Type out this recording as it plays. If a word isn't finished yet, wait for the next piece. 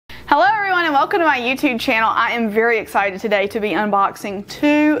Hello everyone and welcome to my YouTube channel. I am very excited today to be unboxing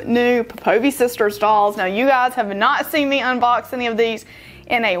two new Popovy Sisters dolls. Now you guys have not seen me unbox any of these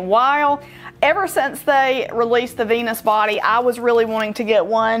in a while. Ever since they released the Venus body, I was really wanting to get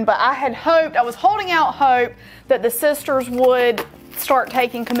one, but I was holding out hope that the sisters would start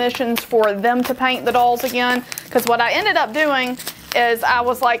taking commissions for them to paint the dolls again, because what I ended up doing is I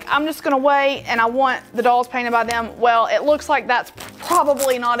was like, I'm just gonna wait and I want the dolls painted by them. Well, it looks like that's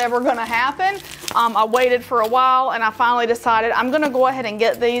probably not ever gonna happen. I waited for a while and I finally decided I'm gonna go ahead and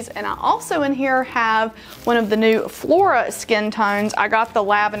get these. And I also in here have one of the new Flora skin tones. I got the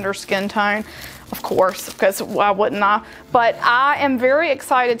lavender skin tone, of course, because why wouldn't I? But I am very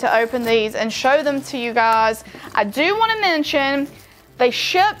excited to open these and show them to you guys. I do want to mention they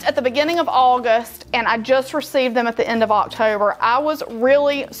shipped at the beginning of August and I just received them at the end of October. I was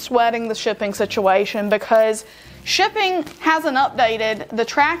really sweating the shipping situation because shipping hasn't updated. The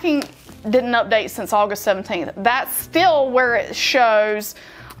tracking didn't update since August 17th. That's still where it shows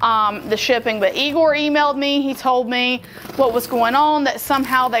the shipping, but Igor emailed me. He told me what was going on, that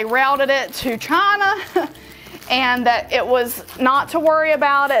somehow they routed it to China and that it was not to worry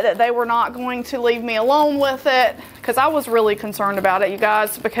about it, that they were not going to leave me alone with it, because I was really concerned about it, you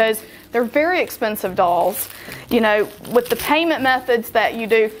guys, because they're very expensive dolls. You know, with the payment methods that you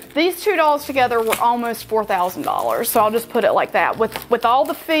do, these two dolls together were almost $4,000. So I'll just put it like that. With all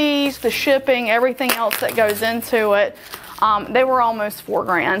the fees, the shipping, everything else that goes into it, they were almost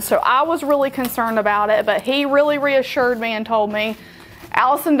 $4,000. So I was really concerned about it, but he really reassured me and told me,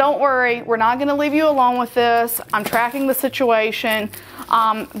 Allison, don't worry, we're not going to leave you alone with this. I'm tracking the situation.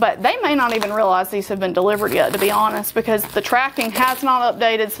 But they may not even realize these have been delivered yet, to be honest, because the tracking has not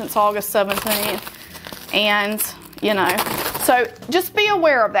updated since August 17th. And, you know, so just be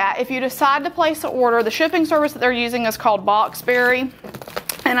aware of that. If you decide to place an order, the shipping service that they're using is called Boxberry.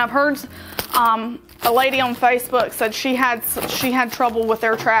 And I've heard a lady on Facebook said she had trouble with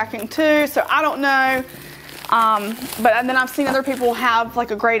their tracking too. So I don't know. But then I've seen other people have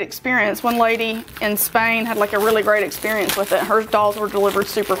like a great experience. One lady in Spain had like a really great experience with it. Her dolls were delivered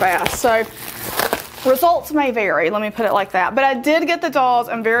super fast. So results may vary, let me put it like that. But I did get the dolls.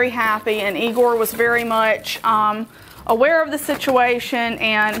 I'm very happy, and Igor was very much aware of the situation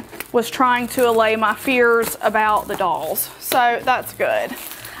and was trying to allay my fears about the dolls. So that's good.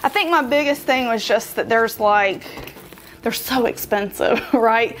 I think my biggest thing was just that they're so expensive,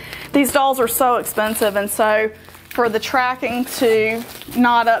 right? These dolls are so expensive, and so for the tracking to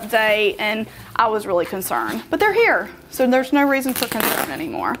not update, and I was really concerned. But they're here, so there's no reason for concern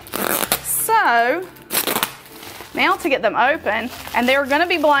anymore. So now to get them open, and they're gonna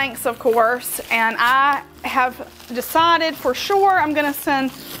be blanks, of course, and I have decided for sure I'm gonna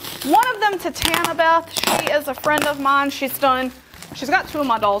send one of them to Tannabeth. She is a friend of mine. She's got two of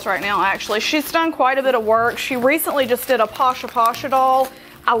my dolls right now, actually. She's done quite a bit of work. She recently just did a Pasha Pasha doll.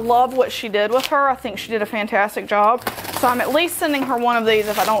 I love what she did with her. I think she did a fantastic job. So I'm at least sending her one of these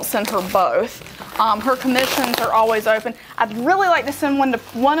if I don't send her both. Her commissions are always open. I'd really like to send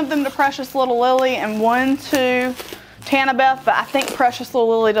one of them to Precious Little Lily and one to Tannabeth, but I think Precious Little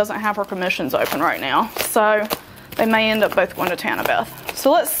Lily doesn't have her commissions open right now. So they may end up both going to Tannabeth.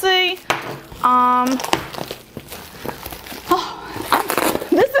 So let's see.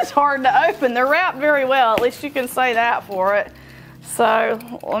 This is hard to open. They're wrapped very well. At least you can say that for it. So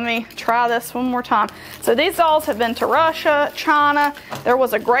let me try this one more time. So these dolls have been to Russia, China. There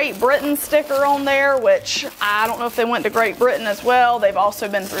was a Great Britain sticker on there, which I don't know if they went to Great Britain as well. They've also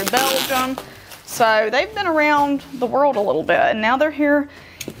been through Belgium. So they've been around the world a little bit. And now they're here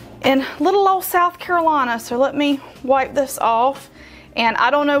in little old South Carolina. So let me wipe this off. And I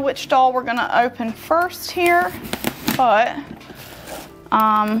don't know which doll we're going to open first here, but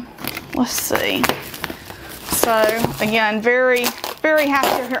let's see. So again, very, very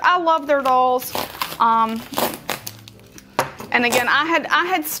happy here. I love their dolls. And again, I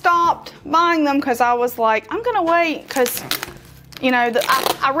had stopped buying them because I was like, I'm gonna wait, because you know,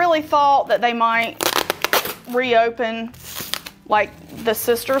 I really thought that they might reopen like the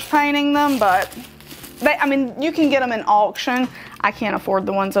sisters painting them, but I mean, you can get them in auction. I can't afford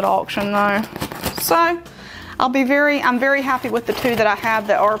the ones at auction though. So I'm very happy with the two that I have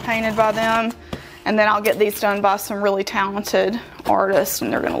that are painted by them. And then I'll get these done by some really talented artists,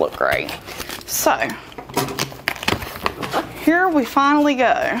 and they're gonna look great. So here we finally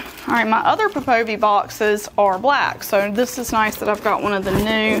go. All right, my other Popovy boxes are black. So this is nice that I've got one of the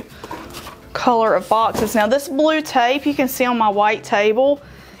new color of boxes. Now this blue tape, you can see on my white table,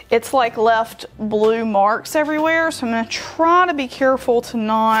 it's like left blue marks everywhere. So I'm gonna try to be careful to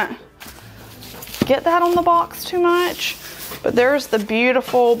not get that on the box too much. But there's the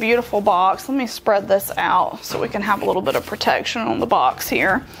beautiful, beautiful box. Let me spread this out so we can have a little bit of protection on the box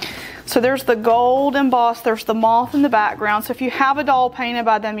here. So there's the gold embossed, there's the moth in the background. So if you have a doll painted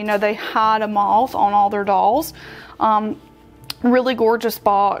by them, you know they hide a moth on all their dolls. Really gorgeous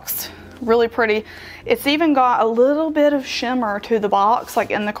box, really pretty. It's even got a little bit of shimmer to the box,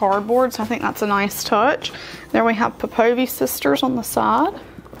 like in the cardboard, so I think that's a nice touch. There we have Popovy sisters on the side.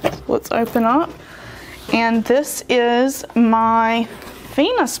 Let's open up. And this is my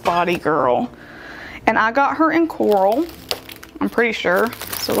Venus body girl. And I got her in coral, I'm pretty sure.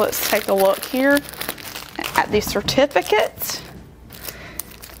 So let's take a look here at the certificates.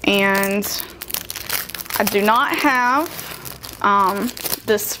 And I do not have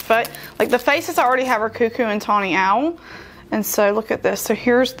this face. Like the faces I already have are Cuckoo and Tawny Owl. And so look at this. So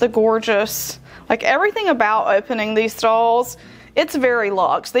here's the gorgeous, like everything about opening these dolls, it's very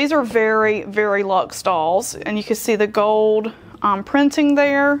luxe. These are very, very luxe dolls. And you can see the gold printing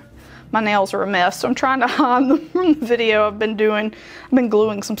there. My nails are a mess, so I'm trying to hide them from the video I've been doing. I've been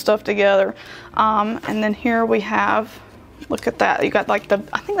gluing some stuff together. And then here we have, look at that. You got like the,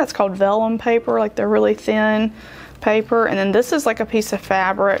 I think that's called vellum paper, like the really thin paper. And then this is like a piece of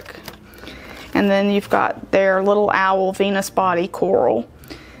fabric. And then you've got their little owl Venus body coral.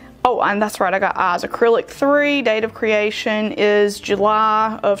 Oh, and that's right, I got eyes. Acrylic 3, date of creation is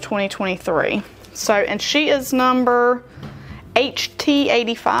July of 2023. So, and she is number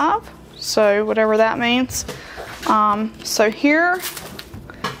HT85. So whatever that means. So here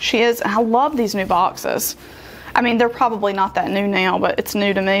she is. I love these new boxes. I mean, they're probably not that new now, but it's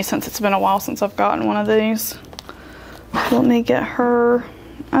new to me since it's been a while since I've gotten one of these. Let me get her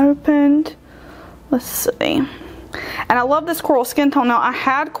opened. Let's see. And I love this coral skin tone. Now I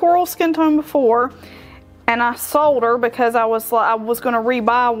had coral skin tone before, and I sold her because I was going to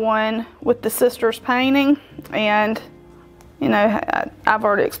rebuy one with the sisters painting, and you know, I've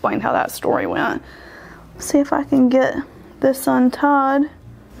already explained how that story went. Let's see if I can get this untied.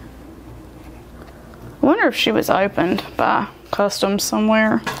 I wonder if she was opened by customs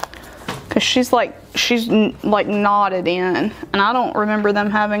somewhere, because she's like knotted in, and I don't remember them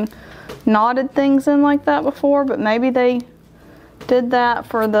having knotted things in like that before, but maybe they did that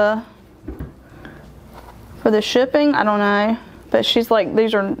for the shipping. I don't know, but she's like,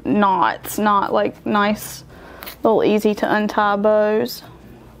 these are knots, not like nice little easy to untie bows.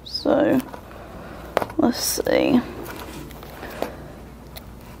 So let's see.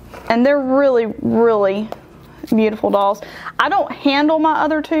 And they're really, really beautiful dolls. I don't handle my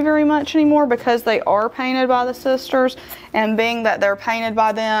other two very much anymore because they are painted by the sisters, and being that they're painted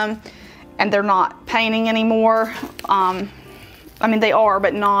by them and they're not painting anymore, I mean they are,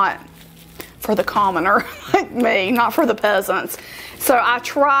 but not for the commoner like me, not for the peasants. So I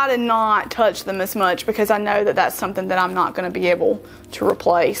try to not touch them as much because I know that that's something that I'm not going to be able to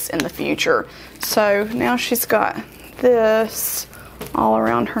replace in the future. So now she's got this all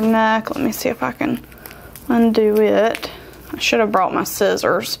around her neck. Let me see if I can undo it. I should have brought my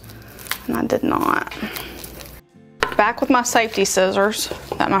scissors, and I did not. Back with my safety scissors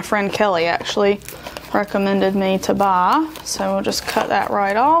that my friend Kelly actually recommended me to buy. So we'll just cut that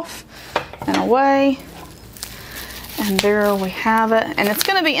right off and away. And there we have it. And it's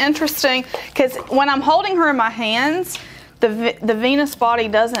going to be interesting because when I'm holding her in my hands, the Venus body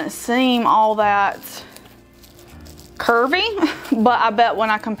doesn't seem all that curvy. But I bet when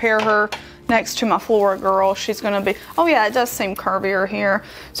I compare her next to my Flora girl, she's going to be, oh yeah, it does seem curvier here.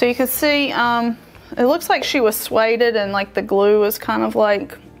 So you can see, it looks like she was sueded and like the glue is kind of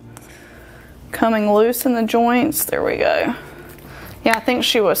like coming loose in the joints. There we go. Yeah, I think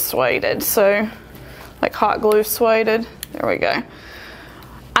she was sueded. So like hot glue sueded. There we go.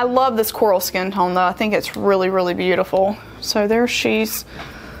 I love this coral skin tone though. I think it's really, really beautiful. So there she's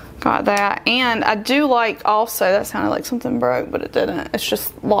got that. And I do like also, that sounded like something broke, but it didn't. It's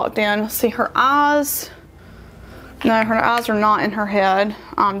just locked in. See her eyes. No, her eyes are not in her head.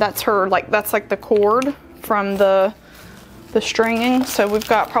 That's her, like, that's like the cord from the stringing. So we've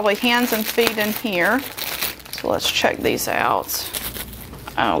got probably hands and feet in here. So let's check these out.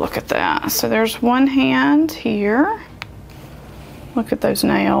 Oh, look at that. So there's one hand here. Look at those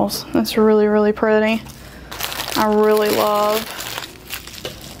nails. That's really, really pretty. I really love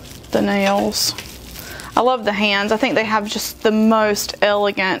the nails. I love the hands. I think they have just the most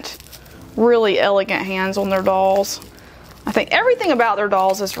elegant, really elegant hands on their dolls. I think everything about their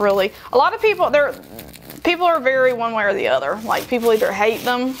dolls is really, a lot of people, people are very one way or the other. Like people either hate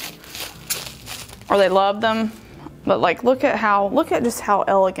them or they love them. But like, look at just how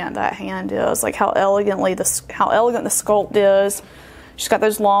elegant that hand is. Like how elegant the sculpt is. She's got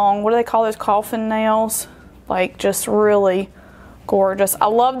those long, what do they call those, coffin nails? Like, just really gorgeous. I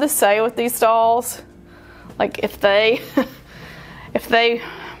love to say with these dolls, like, if they if they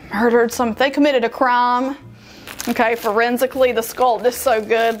committed a crime, okay, forensically, the sculpt is so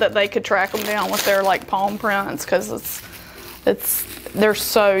good that they could track them down with their like palm prints, because they're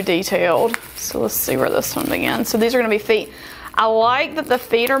so detailed. So let's see where this one begins. So these are going to be feet. I like that the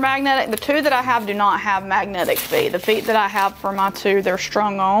feet are magnetic. The two that I have do not have magnetic feet. The feet that I have for my two, they're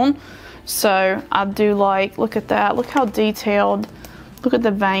strung on. So I do like, look at that. Look how detailed. Look at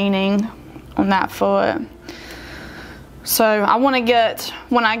the veining on that foot. So I want to get,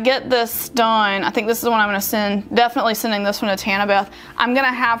 when I get this done, I think this is the one I'm going to send, definitely sending this one to Tannabeth. I'm going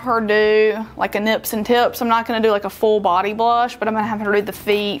to have her do like a nips and tips. I'm not going to do like a full body blush, but I'm going to have her do the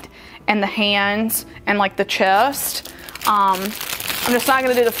feet and the hands and like the chest. I'm just not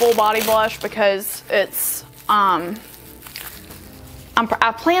going to do the full body blush because it's, I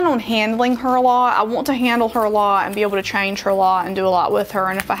plan on handling her a lot. I want to handle her a lot and be able to change her a lot and do a lot with her.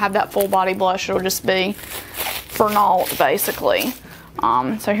 And if I have that full body blush, it'll just be for naught, basically.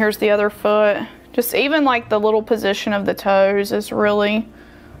 So here's the other foot. Just even like the little position of the toes is really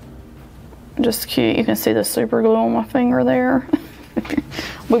just cute. You can see the super glue on my finger there.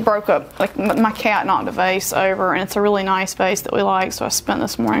 We broke up, like my cat knocked a vase over, and it's a really nice vase that we like, so I spent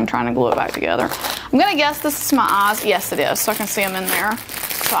this morning trying to glue it back together. I'm gonna guess this is my eyes. Yes, it is, so I can see them in there.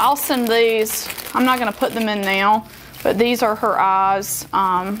 So I'll send these. I'm not gonna put them in now, but these are her eyes,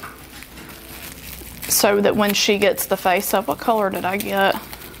 so that when she gets the face up, what color did I get?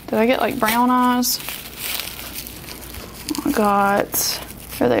 Did I get like brown eyes? I got,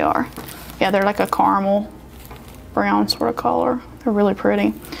 here they are. Yeah, they're like a caramel brown sort of color. They're really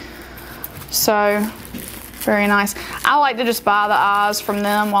pretty. So, very nice. I like to just buy the eyes from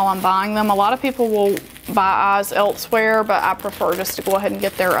them while I'm buying them. A lot of people will buy eyes elsewhere, but I prefer just to go ahead and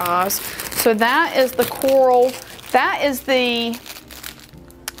get their eyes. So that is the coral. That is the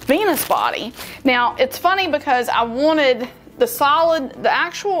Venus body. Now, it's funny because I wanted the solid,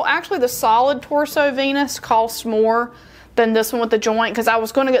 actually the solid torso Venus costs more than this one with the joint, because I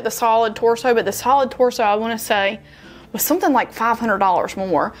was going to get the solid torso, but the solid torso, I want to say, was something like $500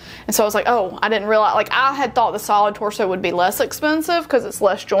 more. And so I was like, oh, I didn't realize, like I had thought the solid torso would be less expensive because it's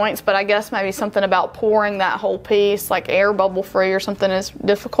less joints, but I guess maybe something about pouring that whole piece, like air bubble free or something, is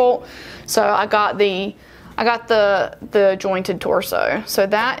difficult. So I got the jointed torso. So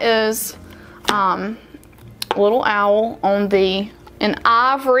that is little owl on an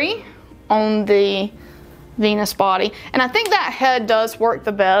ivory on the Venus body. And I think that head does work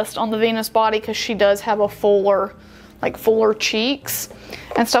the best on the Venus body because she does have a fuller cheeks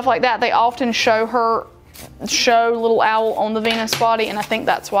and stuff like that. They often show little owl on the Venus body, and I think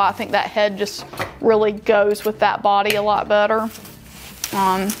that's why. I think that head just really goes with that body a lot better.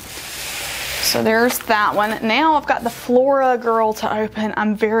 So there's that one. Now I've got the Flora girl to open.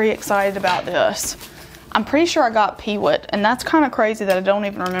 I'm very excited about this. I'm pretty sure I got Peewit, and that's kind of crazy that I don't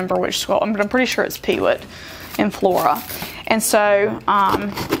even remember which skull, but I'm pretty sure it's Peewit in Flora. And so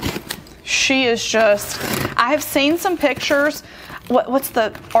she is just, I have seen some pictures. What's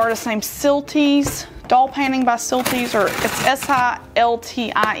the artist's name? Silties, doll painting by Silties, or it's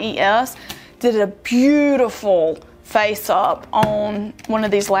S-I-L-T-I-E-S, did a beautiful face up on one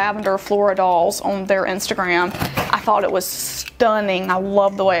of these lavender Flora dolls on their Instagram. I thought it was stunning. I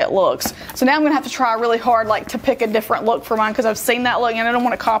love the way it looks. So now I'm gonna have to try really hard to pick a different look for mine, because I've seen that look and I don't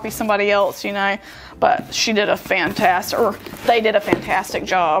want to copy somebody else, you know. But she did a fantastic, or they did a fantastic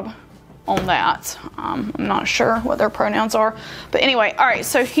job on that. I'm not sure what their pronouns are, but anyway. All right,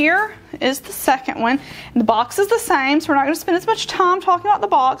 so here is the second one. And the box is the same, so we're not going to spend as much time talking about the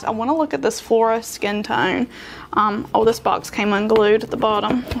box. I want to look at this Flora skin tone. Oh, this box came unglued at the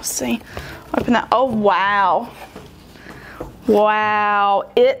bottom. Let's see. Open that. Oh, wow.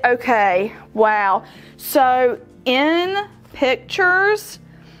 Wow. Okay. Wow. So in pictures,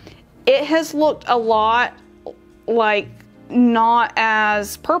 it has looked a lot like not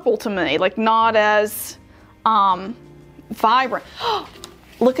as purple to me, like not as vibrant.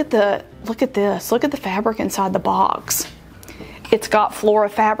 Look at this. Look at the fabric inside the box. It's got Flora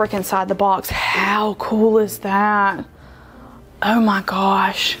fabric inside the box. How cool is that? Oh my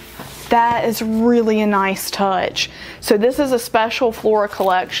gosh. That is really a nice touch. So this is a special Flora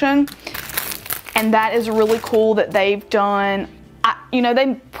collection, and that is really cool that they've done, you know,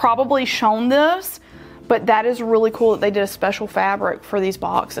 they've probably shown this, but that is really cool that they did a special fabric for these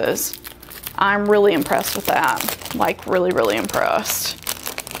boxes. I'm really impressed with that. Like, really, really impressed.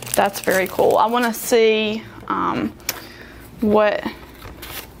 That's very cool. I want to see what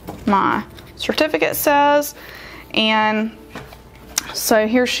my certificate says. And So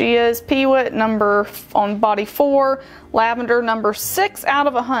here she is, peewit number on body 4, lavender number 6 out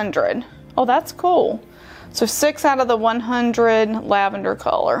of 100. Oh, that's cool. So 6 out of the 100 lavender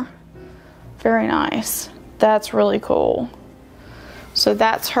color. Very nice. That's really cool. So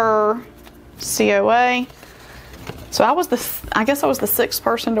that's her COA. So I guess I was the 6th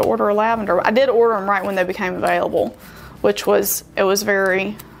person to order a lavender. I did order them right when they became available, which was, it was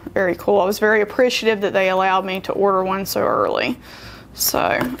very, very cool. I was very appreciative that they allowed me to order one so early.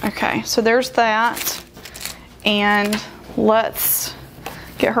 So, okay, so there's that. And let's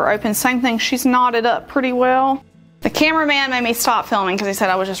get her open. Same thing, she's knotted up pretty well. The cameraman made me stop filming because he said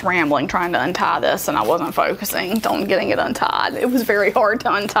I was just rambling trying to untie this and I wasn't focusing on getting it untied. It was very hard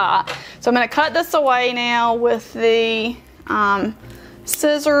to untie. So I'm going to cut this away now with the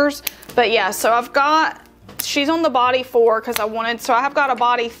scissors. But yeah, so I've got, she's on the body 4 because I wanted, so I have got a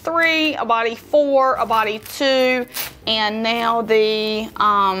body 3, a body 4, a body 2, and now the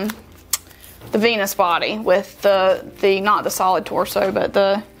Venus body with the not the solid torso, but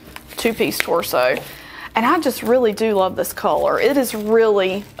the 2-piece torso. And I just really do love this color. It is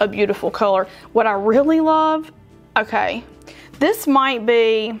really a beautiful color. What I really love, okay, this might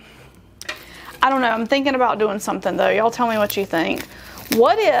be, I don't know, I'm thinking about doing something though. Y'all tell me what you think.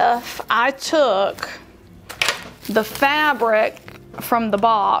 What if I took the fabric from the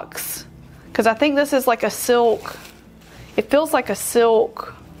box, because I think this is like a silk, it feels like a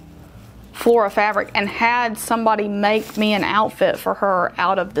silk Flora fabric, and had somebody make me an outfit for her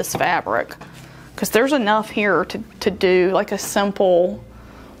out of this fabric. Because there's enough here to do like a simple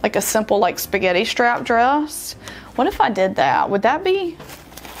like spaghetti strap dress. What if I did that? Would that be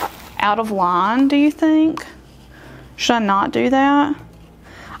out of line, do you think? Should I not do that?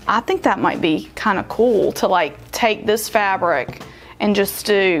 I think that might be kind of cool to like take this fabric and just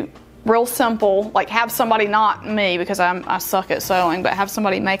do real simple, like have somebody, not me because I suck at sewing, but have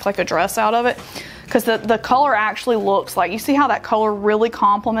somebody make like a dress out of it. Because the color actually looks like, you see how that color really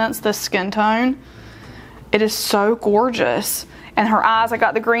complements the skin tone? It is so gorgeous. And her eyes, I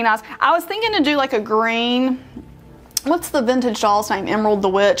got the green eyes. I was thinking to do like a green, what's the vintage doll's name? Emerald the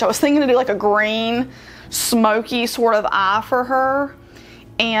Witch. I was thinking to do like a green, smoky sort of eye for her.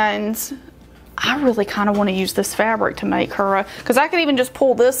 And I really kind of want to use this fabric to make her, because I could even just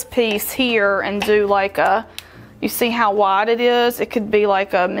pull this piece here and do like a, you see how wide it is? It could be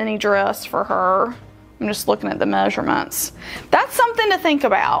like a mini dress for her. I'm just looking at the measurements. That's something to think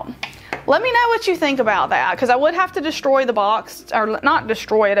about. Let me know what you think about that, because I would have to destroy the box, or not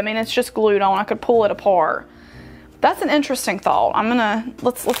destroy it. I mean, it's just glued on. I could pull it apart. That's an interesting thought. I'm gonna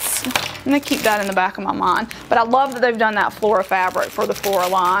keep that in the back of my mind. But I love that they've done that Flora fabric for the Flora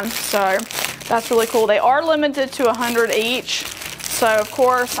line. So that's really cool. They are limited to 100 each. So of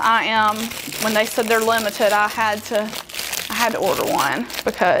course when they said they're limited, I had to order one,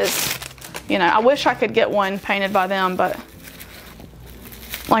 because, you know, I wish I could get one painted by them, but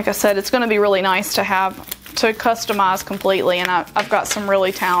like I said, it's going to be really nice to have to customize completely, and I've got some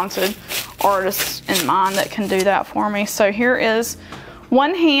really talented artists in mind that can do that for me. So here is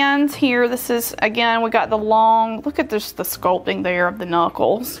one hand here. This is, again, we got the long, look at this, the sculpting there of the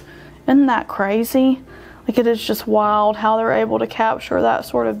knuckles. Isn't that crazy? Like, it is just wild how they're able to capture that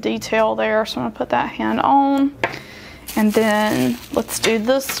sort of detail there. So I'm gonna put that hand on, and then let's do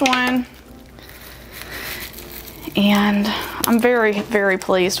this one. And I'm very, very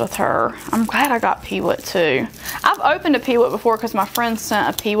pleased with her. I'm glad I got peewit too. I've opened a peewit before because my friend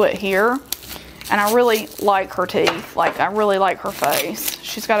sent a peewit here, and I really like her teeth. Like, I really like her face.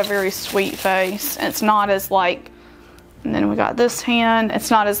 She's got a very sweet face, and it's not as like, and then we got this hand.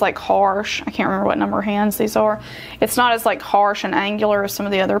 It's not as like harsh. I can't remember what number hands these are. It's not as like harsh and angular as some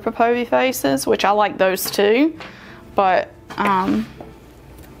of the other Popovy faces, which I like those too. But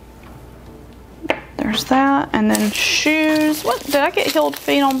there's that. And then shoes. What, did I get heeled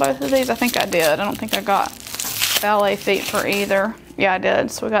feet on both of these? I think I did. I don't think I got ballet feet for either. Yeah, I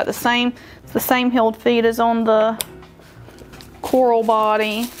did. So we got the same heeled feet as on the coral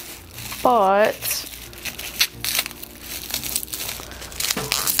body, but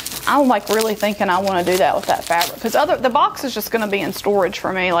I'm like really thinking I want to do that with that fabric, because the box is just going to be in storage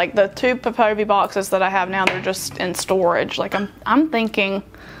for me. Like the 2 Popovy boxes that I have now, they're just in storage. Like I'm thinking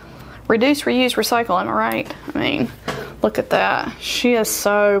reduce, reuse, recycle. Am I right? I mean, look at that. She is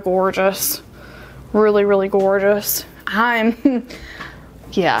so gorgeous. Really, really gorgeous.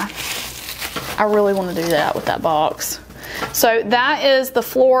 Yeah, I really want to do that with that box. So that is the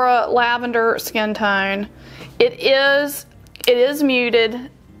Flora lavender skin tone. It is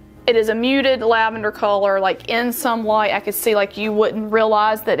muted. It is a muted lavender color. Like in some light, I could see like you wouldn't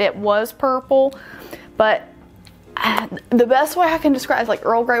realize that it was purple, but the best way I can describe is like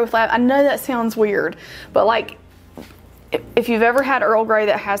Earl Grey with lavender. I know that sounds weird, but like if you've ever had Earl Grey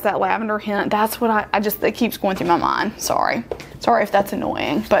that has that lavender hint, that's what that keeps going through my mind. Sorry if that's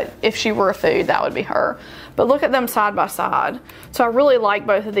annoying, but if she were a food, that would be her. But look at them side by side. So I really like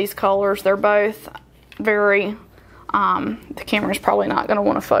both of these colors. They're both very, the camera's probably not gonna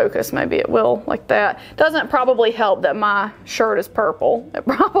wanna focus. Maybe it will like that. Doesn't probably help that my shirt is purple. It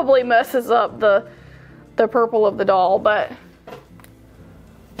probably messes up the purple of the doll, but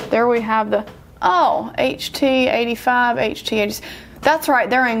there we have the, oh, HT85, HT86. That's right,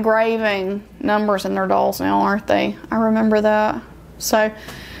 they're engraving numbers in their dolls now, aren't they? I remember that. So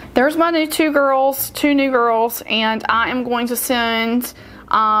there's my new two new girls, and I am going to send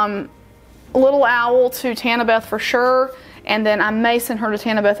Little Owl to Tannabeth for sure, and then I may send her to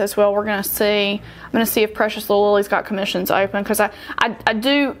Tannabeth as well. We're gonna see. I'm gonna see if Precious Little Lily's got commissions open, because I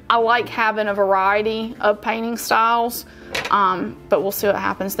like having a variety of painting styles, but we'll see what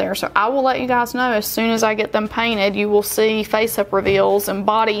happens there. So I will let you guys know as soon as I get them painted. You will see face-up reveals and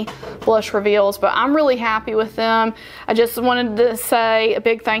body blush reveals, but I'm really happy with them. I just wanted to say a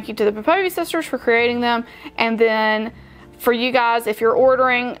big thank you to the Popovy sisters for creating them, and then for you guys, if you're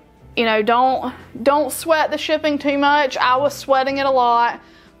ordering, you know, don't sweat the shipping too much. I was sweating it a lot,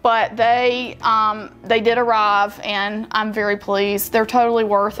 but they did arrive, and I'm very pleased. They're totally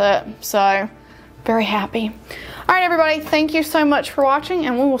worth it, so very happy. All right, everybody, thank you so much for watching,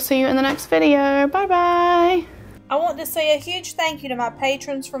 and we will see you in the next video. Bye-bye. I want to say a huge thank you to my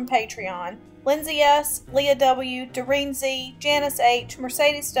patrons from Patreon: Lindsay S., Leah W., Doreen Z., Janice H.,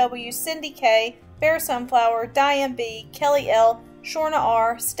 Mercedes W., Cindy K., Bear Sunflower, Diane B., Kelly L., Shorna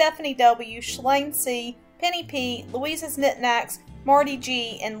R., Stephanie W., Shalane C., Penny P., Louisa's Knickknacks, Marty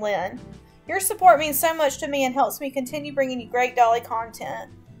G., and Lynn. Your support means so much to me and helps me continue bringing you great dolly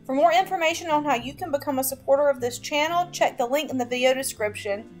content. For more information on how you can become a supporter of this channel, check the link in the video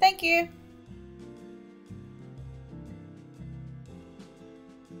description. Thank you!